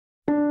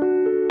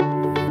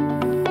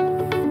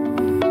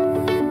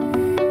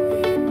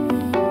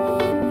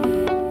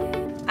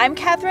I'm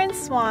Catherine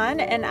Swan,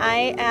 and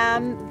I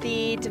am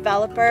the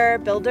developer,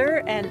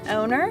 builder, and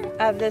owner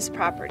of this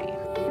property.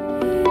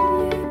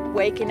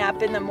 Waking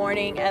up in the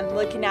morning and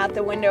looking out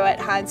the window at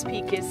Hahn's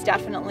Peak is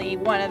definitely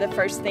one of the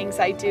first things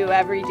I do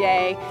every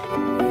day.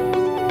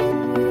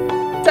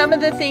 Some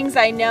of the things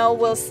I know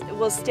will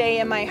stay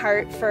in my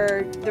heart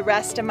for the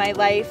rest of my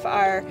life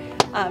are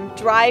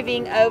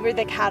driving over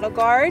the cattle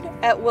guard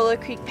at Willow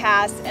Creek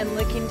Pass and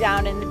looking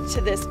down into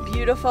this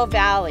beautiful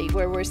valley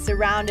where we're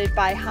surrounded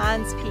by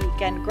Hahn's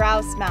Peak and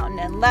Grouse Mountain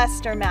and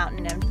Lester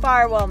Mountain and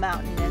Farwell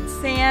Mountain and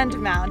Sand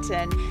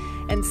Mountain,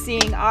 and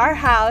seeing our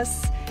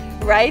house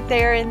right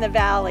there in the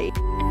valley.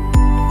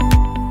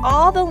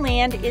 All the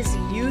land is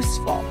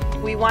useful.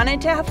 We wanted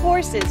to have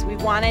horses, we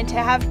wanted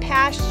to have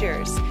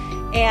pastures.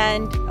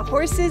 And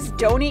horses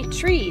don't eat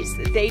trees.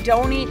 They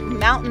don't eat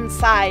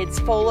mountainsides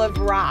full of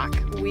rock.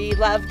 We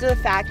loved the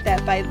fact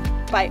that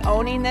by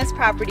owning this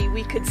property,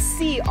 we could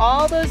see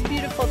all those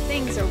beautiful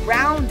things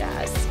around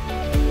us.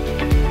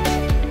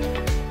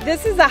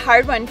 This is a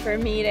hard one for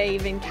me to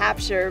even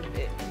capture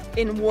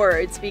in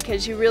words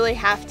because you really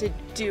have to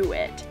do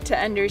it to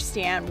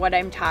understand what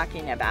I'm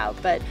talking about.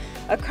 But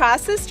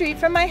across the street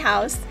from my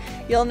house,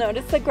 you'll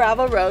notice a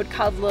gravel road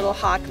called Little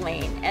Hawk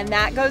Lane, and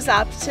that goes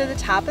up to the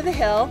top of the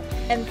hill,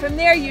 and from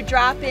there you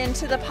drop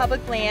into the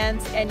public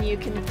lands and you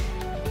can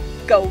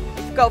go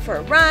for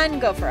a run,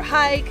 go for a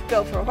hike,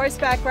 go for a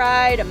horseback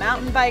ride, a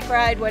mountain bike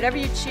ride, whatever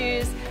you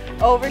choose,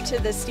 over to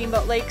the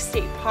Steamboat Lake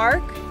State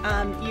Park.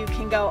 You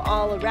can go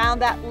all around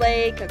that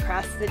lake,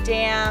 across the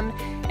dam,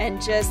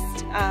 and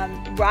just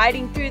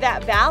riding through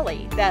that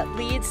valley that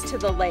leads to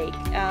the lake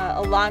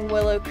along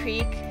Willow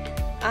Creek.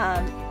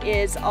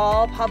 Is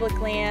all public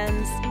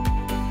lands.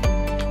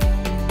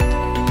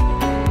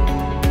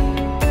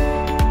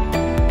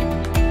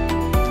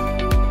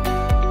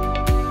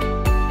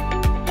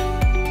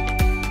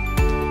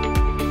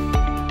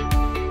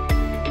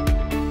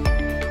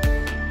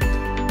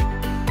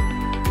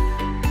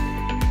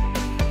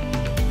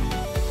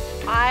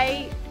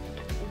 I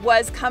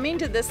was coming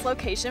to this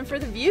location for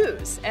the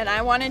views, and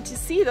I wanted to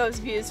see those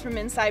views from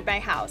inside my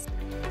house.